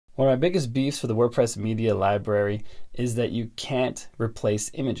One of my biggest beefs for the WordPress media library is that you can't replace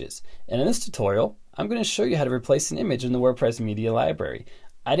images. And in this tutorial, I'm going to show you how to replace an image in the WordPress media library.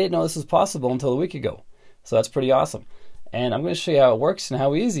 I didn't know this was possible until a week ago, so that's pretty awesome. And I'm going to show you how it works and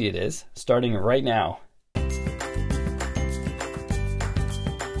how easy it is, starting right now.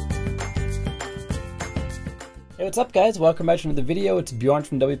 Hey, what's up guys? Welcome back to another video. It's Bjorn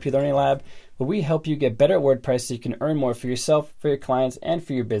from WPLearningLab, where we help you get better at WordPress so you can earn more for yourself, for your clients, and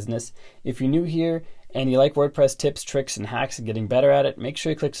for your business. If you're new here and you like WordPress tips, tricks, and hacks and getting better at it, make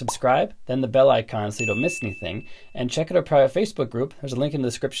sure you click subscribe, then the bell icon so you don't miss anything. And check out our private Facebook group. There's a link in the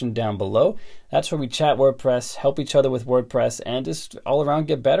description down below. That's where we chat WordPress, help each other with WordPress, and just all around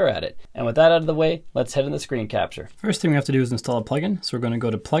get better at it. And with that out of the way, let's head into the screen capture. First thing we have to do is install a plugin. So we're going to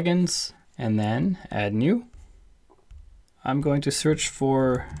go to Plugins and then Add New. I'm going to search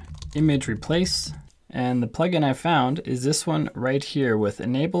for Image Replace, and the plugin I found is this one right here with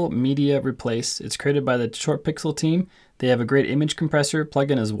Enable Media Replace. It's created by the Short Pixel team. They have a great image compressor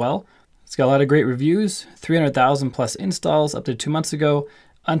plugin as well. It's got a lot of great reviews, 300,000 plus installs up to 2 months ago.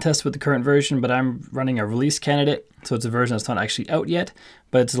 Untested with the current version, but I'm running a release candidate, so it's a version that's not actually out yet,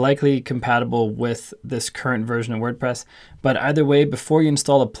 but it's likely compatible with this current version of WordPress. But either way, before you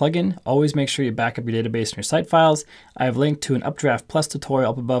install a plugin, always make sure you back up your database and your site files. I have linked to an Updraft Plus tutorial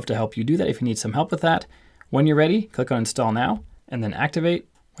up above to help you do that if you need some help with that. When you're ready, click on Install Now, and then Activate.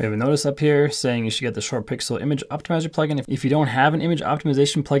 We have a notice up here saying you should get the Short Pixel Image Optimizer plugin. If you don't have an image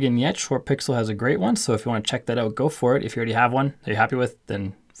optimization plugin yet, Short Pixel has a great one. So if you want to check that out, go for it. If you already have one that you're happy with,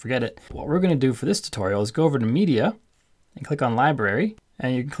 then forget it. What we're going to do for this tutorial is go over to Media and click on Library.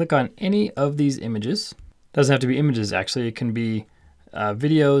 And you can click on any of these images. It doesn't have to be images, actually. It can be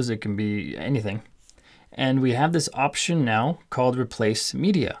videos. It can be anything. And we have this option now called Replace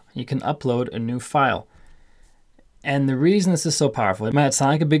Media. You can upload a new file. And the reason this is so powerful, it might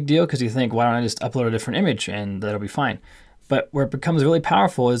sound like a big deal because you think, why don't I just upload a different image and that'll be fine. But where it becomes really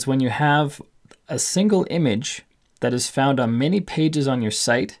powerful is when you have a single image that is found on many pages on your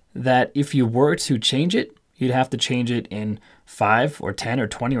site that if you were to change it, you'd have to change it in 5 or 10 or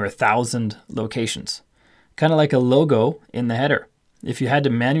 20 or 1,000 locations. Kind of like a logo in the header. If you had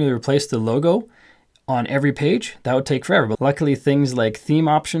to manually replace the logo on every page, that would take forever. But luckily, things like theme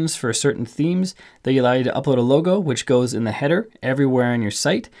options for certain themes, they allow you to upload a logo which goes in the header everywhere on your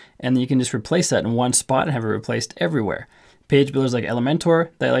site, and then you can just replace that in one spot and have it replaced everywhere. Page builders like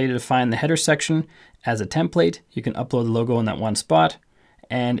Elementor, they allow you to define the header section as a template. You can upload the logo in that one spot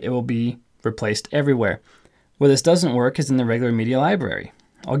and it will be replaced everywhere. Where this doesn't work is in the regular media library.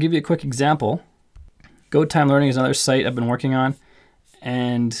 I'll give you a quick example. GoTime Learning is another site I've been working on,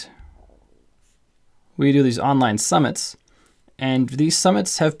 and we do these online summits, and these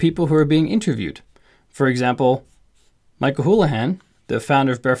summits have people who are being interviewed. For example, Michael Houlihan, the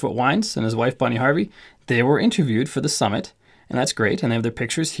founder of Barefoot Wines, and his wife Bonnie Harvey, they were interviewed for the summit, and that's great, and they have their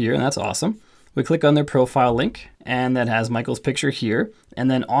pictures here, and that's awesome. We click on their profile link, and that has Michael's picture here,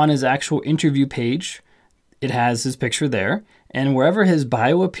 and then on his actual interview page, it has his picture there, and wherever his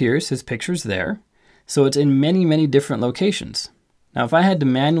bio appears, his picture's there. So it's in many, many different locations. Now, if I had to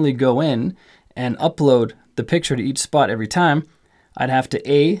manually go in and upload the picture to each spot every time, I'd have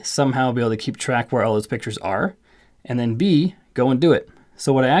to A, somehow be able to keep track where all those pictures are, and then B, go and do it.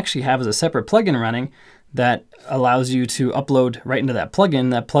 So what I actually have is a separate plugin running that allows you to upload right into that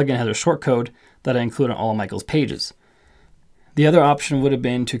plugin. That plugin has a shortcode that I include on all of Michael's pages. The other option would have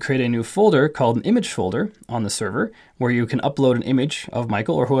been to create a new folder called an image folder on the server where you can upload an image of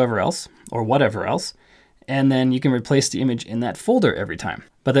Michael or whoever else or whatever else, and then you can replace the image in that folder every time.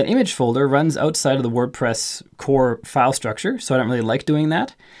 But that image folder runs outside of the WordPress core file structure, so I don't really like doing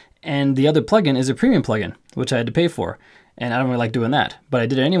that. And the other plugin is a premium plugin, which I had to pay for, and I don't really like doing that. But I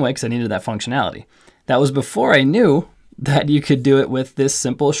did it anyway because I needed that functionality. That was before I knew that you could do it with this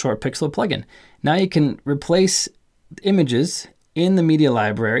simple Short Pixel plugin. Now you can replace images in the media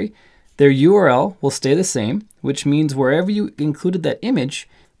library. Their URL will stay the same, which means wherever you included that image,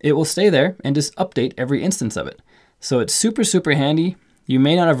 it will stay there and just update every instance of it. So it's super, super handy. You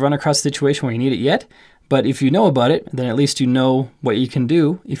may not have run across a situation where you need it yet, but if you know about it, then at least you know what you can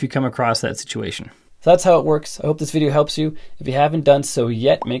do if you come across that situation. So that's how it works. I hope this video helps you. If you haven't done so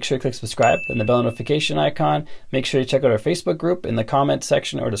yet, make sure you click subscribe and the bell notification icon. Make sure you check out our Facebook group in the comment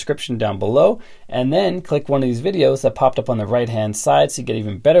section or description down below. And then click one of these videos that popped up on the right-hand side so you get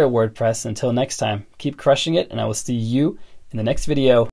even better at WordPress. Until next time, keep crushing it, and I will see you in the next video.